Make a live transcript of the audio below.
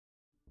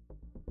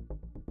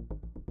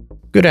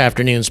Good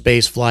afternoon,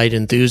 spaceflight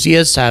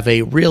enthusiasts. Have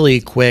a really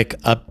quick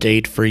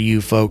update for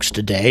you folks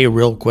today. A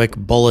real quick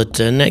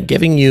bulletin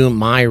giving you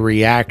my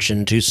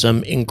reaction to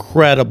some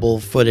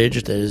incredible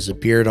footage that has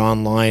appeared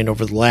online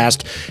over the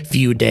last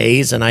few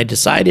days. And I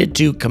decided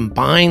to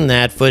combine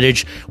that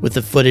footage with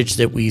the footage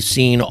that we've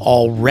seen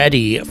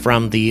already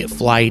from the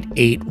Flight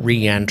 8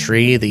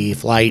 re-entry, the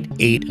Flight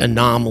 8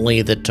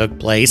 anomaly that took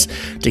place,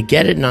 to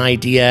get an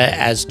idea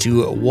as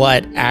to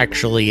what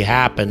actually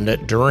happened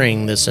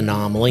during this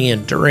anomaly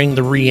and during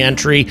the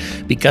re-entry,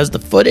 because the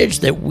footage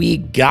that we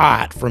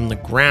got from the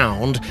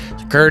ground,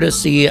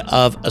 courtesy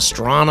of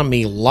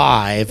Astronomy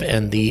Live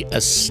and the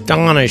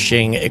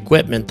astonishing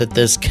equipment that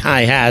this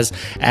guy has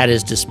at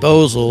his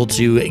disposal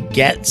to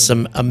get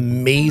some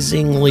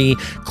amazingly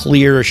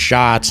clear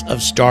shots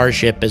of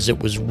Starship as it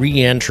was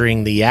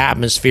re-entering the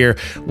atmosphere,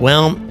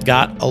 well,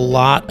 got a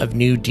lot of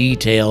new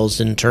details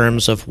in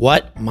terms of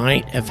what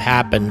might have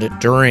happened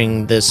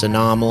during this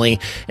anomaly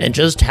and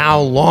just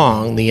how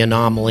long the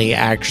anomaly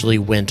actually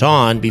went on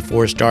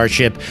before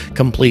Starship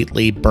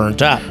completely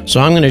burnt up.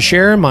 So I'm going to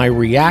share my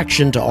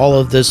reaction to all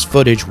of this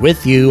footage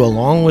with you,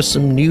 along with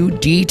some new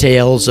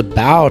details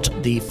about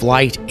the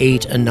Flight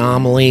 8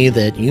 anomaly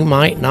that you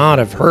might not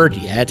have heard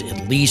yet,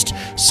 at least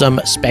some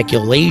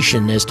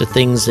speculation as to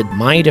things that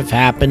might have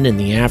happened in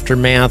the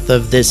aftermath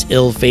of this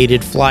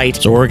ill-fated flight.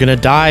 So we're going to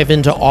dive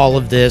into all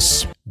of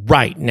this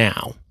right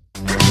now.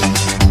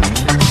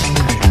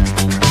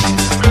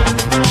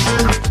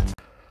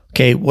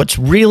 Okay, what's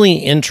really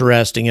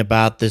interesting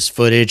about this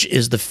footage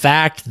is the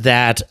fact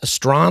that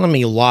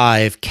Astronomy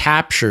Live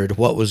captured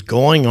what was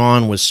going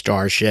on with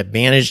Starship,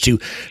 managed to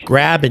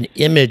grab an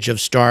image of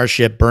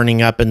Starship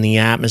burning up in the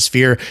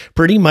atmosphere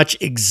pretty much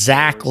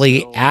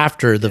exactly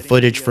after the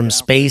footage from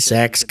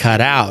SpaceX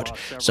cut out.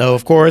 So,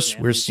 of course,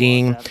 we're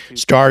seeing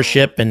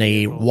Starship in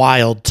a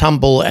wild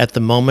tumble at the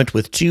moment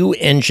with two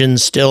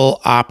engines still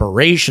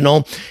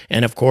operational.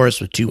 And, of course,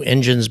 with two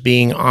engines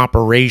being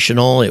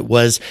operational, it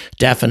was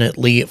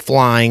definitely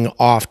flying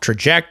off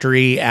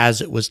trajectory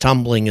as it was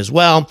tumbling as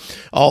well,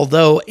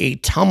 although a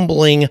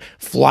tumbling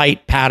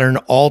flight pattern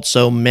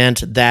also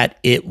meant that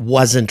it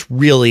wasn't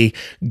really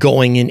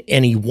going in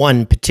any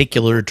one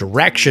particular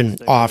direction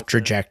off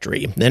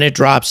trajectory. Then it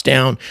drops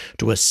down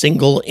to a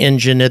single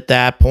engine at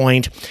that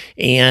point,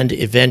 and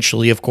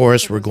eventually, of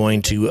course, we're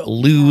going to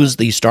lose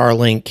the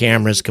Starlink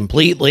cameras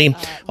completely,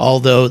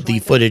 although the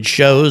footage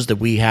shows that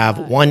we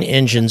have one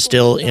engine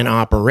still in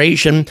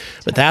operation,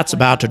 but that's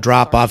about to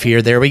drop off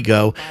here. There we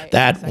go.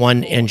 That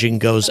one engine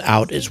goes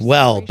out as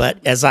well. But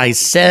as I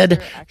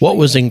said, what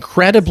was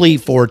incredibly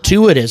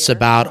fortuitous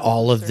about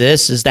all of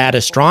this is that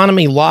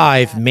Astronomy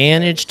Live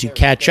managed to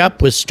catch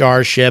up with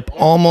Starship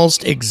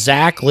almost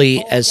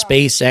exactly as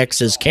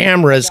SpaceX's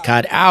cameras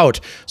cut out.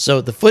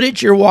 So the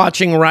footage you're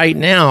watching right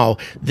now,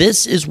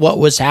 this is what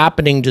was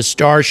happening to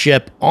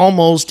Starship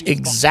almost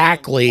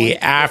exactly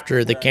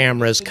after the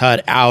cameras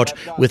cut out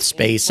with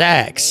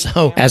SpaceX.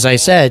 So as I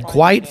said,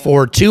 quite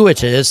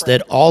fortuitous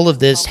that all of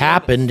this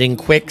happened in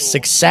quick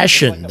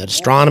succession, that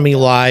Astronomy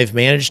Live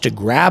managed to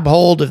grab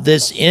hold of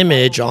this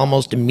image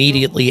almost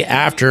immediately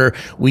after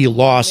we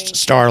lost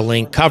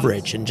Starlink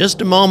coverage. In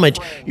just a moment,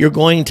 you're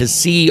going to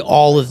see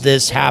all of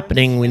this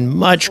happening in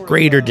much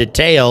greater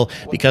detail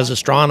because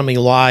Astronomy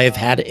Live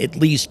had at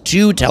least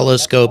two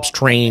telescopes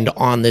trained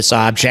on this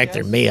object.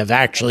 There may have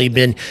actually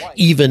been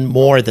even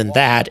more than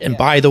that. And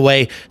by the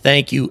way,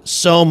 thank you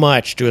so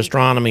much to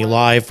Astronomy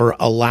Live for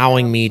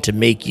allowing me to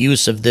make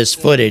use of this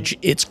footage.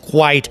 It's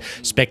quite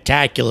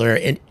spectacular,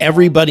 and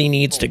everybody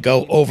needs to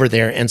go over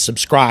there and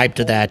subscribe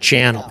to that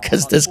channel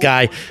because this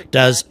guy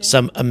does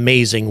some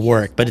amazing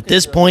work. But at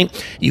this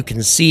point, you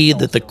can see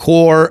that the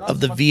core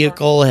of the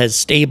vehicle has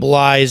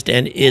stabilized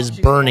and is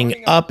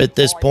burning up at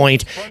this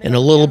point. And a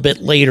little bit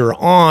later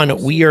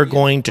on, we are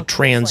going to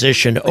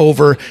transition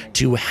over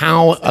to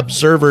how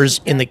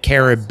observers in the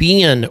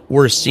Caribbean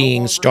were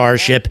seeing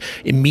Starship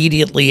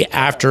immediately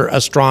after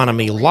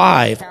Astronomy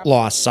Live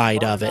lost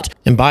sight of it.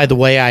 And by the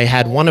way, I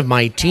had one of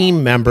my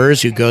team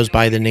members who goes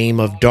by the name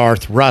of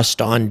Darth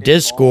Rust on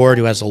Discord,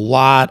 who has a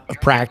lot of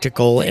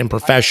practical and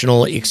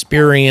professional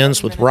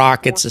experience with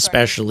rockets,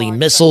 especially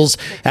missiles,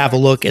 have a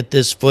look at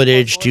this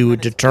footage to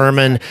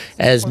determine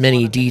as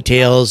many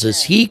details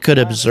as he could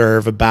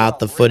observe about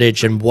the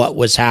footage and what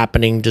was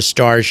happening to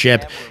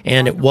Starship,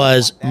 and it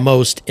was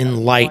most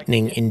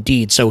enlightening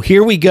indeed. So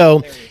here we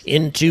go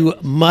into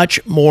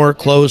much more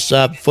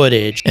close-up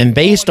footage, and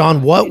based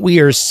on what we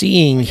are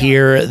seeing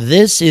here,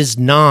 this is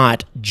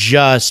not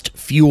just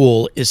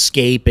fuel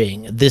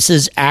escaping. This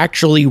is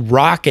actually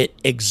rocket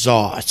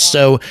exhaust.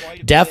 So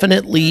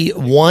definitely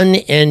one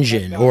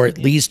engine, or at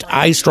least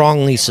I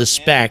strongly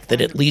suspect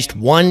that at least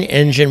one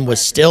engine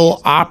was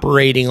still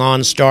operating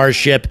on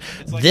Starship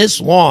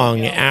this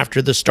long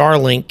after the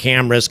Starlink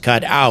cameras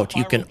cut out.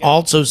 You can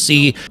also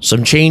see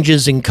some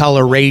changes in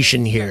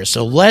coloration here.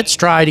 So let's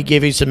try to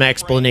give you some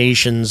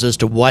explanations as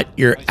to what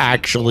you're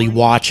actually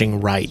watching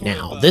right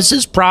now. This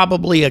is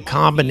probably a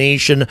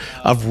combination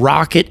of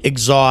rocket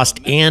exhaust exhaust,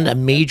 and a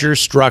major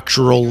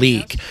structural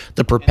leak.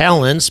 The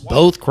propellants,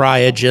 both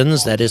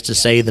cryogens, that is to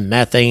say the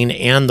methane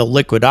and the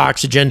liquid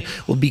oxygen,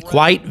 will be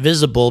quite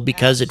visible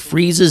because it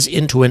freezes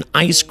into an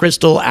ice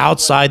crystal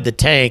outside the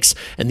tanks,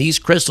 and these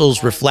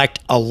crystals reflect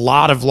a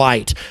lot of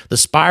light. The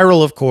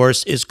spiral, of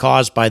course, is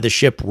caused by the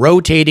ship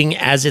rotating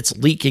as it's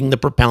leaking the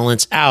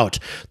propellants out.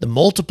 The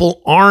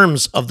multiple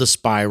arms of the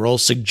spiral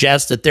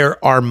suggest that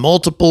there are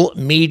multiple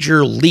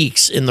major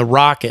leaks in the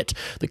rocket.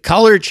 The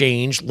color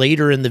change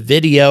later in the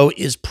video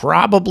is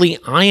probably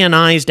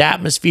ionized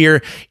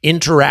atmosphere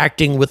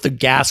interacting with the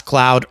gas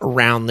cloud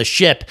around the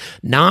ship,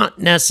 not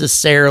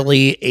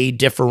necessarily a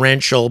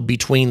differential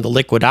between the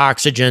liquid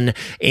oxygen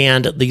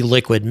and the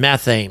liquid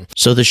methane.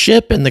 So the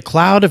ship and the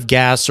cloud of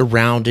gas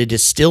around it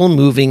is still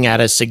moving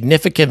at a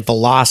significant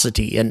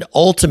velocity, and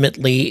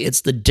ultimately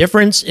it's the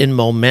difference in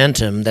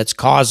momentum that's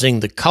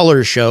causing the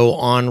color show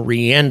on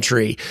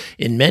re-entry.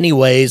 In many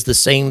ways, the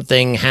same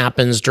thing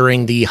happens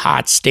during the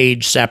hot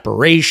stage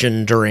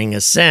separation during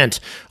ascent,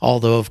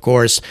 although of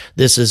course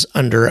this is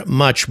under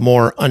much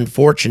more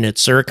unfortunate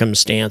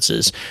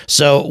circumstances.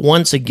 So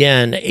once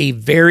again, a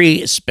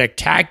very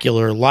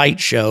spectacular light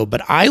show,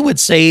 but I would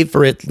say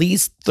for at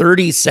least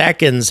 30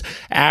 seconds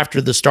after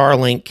the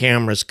Starlink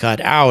cameras cut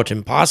out,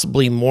 and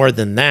possibly more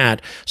than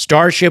that,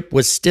 Starship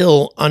was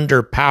still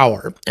under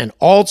power. And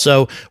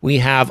also, we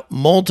have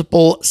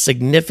multiple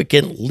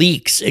significant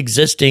leaks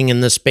existing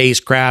in the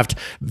spacecraft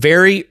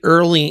very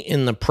early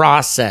in the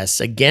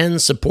process, again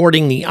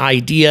supporting the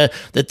idea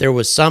that there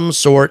was some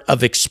sort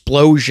of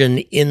explosion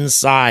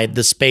inside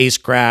the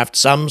spacecraft,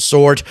 some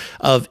sort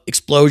of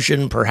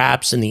explosion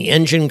perhaps in the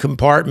engine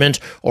compartment,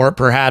 or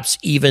perhaps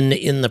even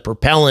in the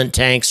propellant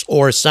tanks,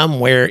 or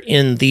somewhere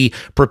in the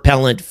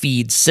propellant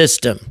feed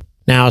system.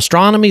 Now,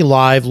 Astronomy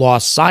Live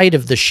lost sight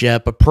of the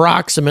ship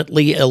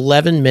approximately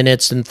 11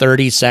 minutes and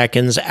 30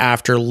 seconds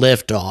after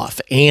liftoff,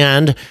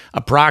 and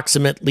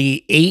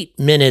approximately 8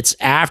 minutes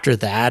after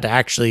that,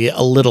 actually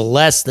a little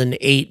less than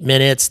 8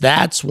 minutes,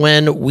 that's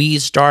when we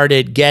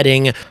started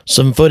getting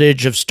some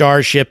footage of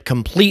Starship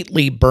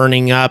completely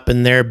burning up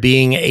and there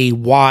being a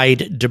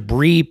wide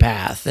debris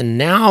path. And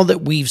now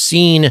that we've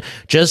seen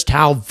just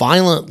how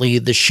violently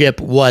the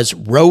ship was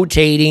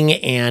rotating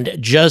and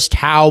just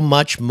how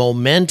much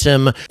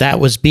momentum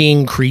that was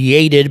being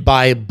created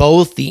by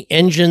both the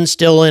engine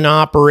still in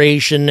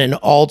operation and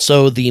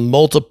also the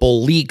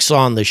multiple leaks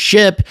on the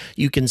ship,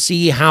 you can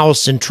see how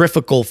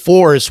centrifugal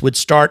force would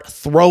start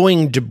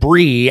throwing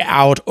debris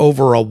out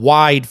over a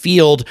wide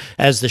field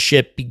as the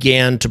ship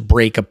began to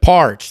break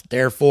apart.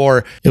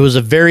 Therefore, it was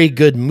a very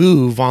good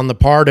move on the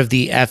part of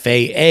the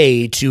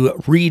FAA to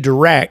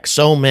redirect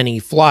so many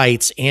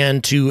flights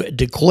and to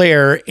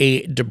declare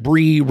a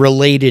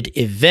debris-related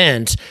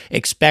event,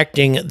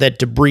 expecting that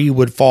debris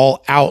would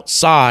fall outside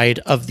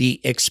of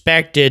the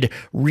expected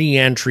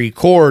re-entry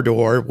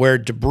corridor where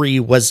debris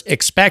was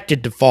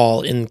expected to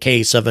fall in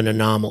case of an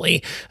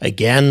anomaly.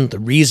 Again, the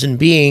reason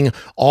being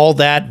all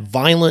that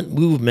violent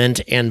movement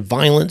and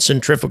violent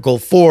centrifugal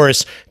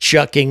force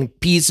chucking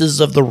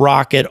pieces of the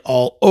rocket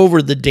all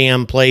over the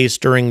damn place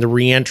during the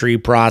re-entry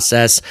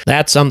process.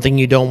 That's something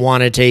you don't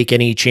want to take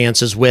any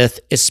chances with,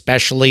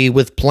 especially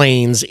with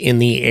planes in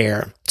the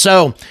air.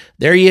 So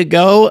there you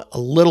go, a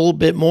little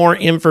bit more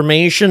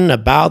information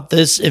about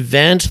this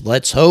event.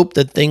 Let's hope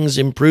that things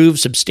improve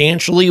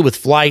substantially with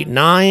Flight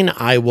 9.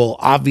 I will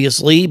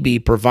obviously be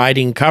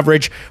providing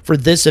coverage for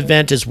this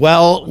event as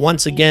well.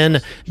 Once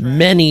again,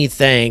 many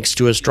thanks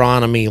to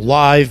Astronomy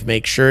Live.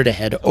 Make sure to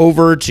head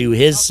over to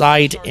his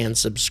site and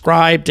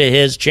subscribe to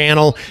his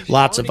channel.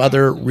 Lots of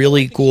other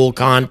really cool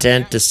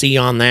content to see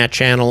on that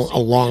channel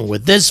along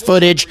with this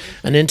footage.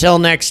 And until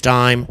next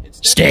time,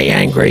 stay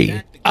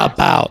angry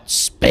about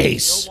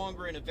space. No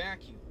longer in a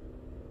vacuum.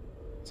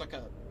 It's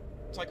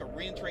like a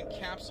re-entering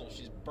capsule.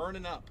 She's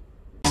burning up.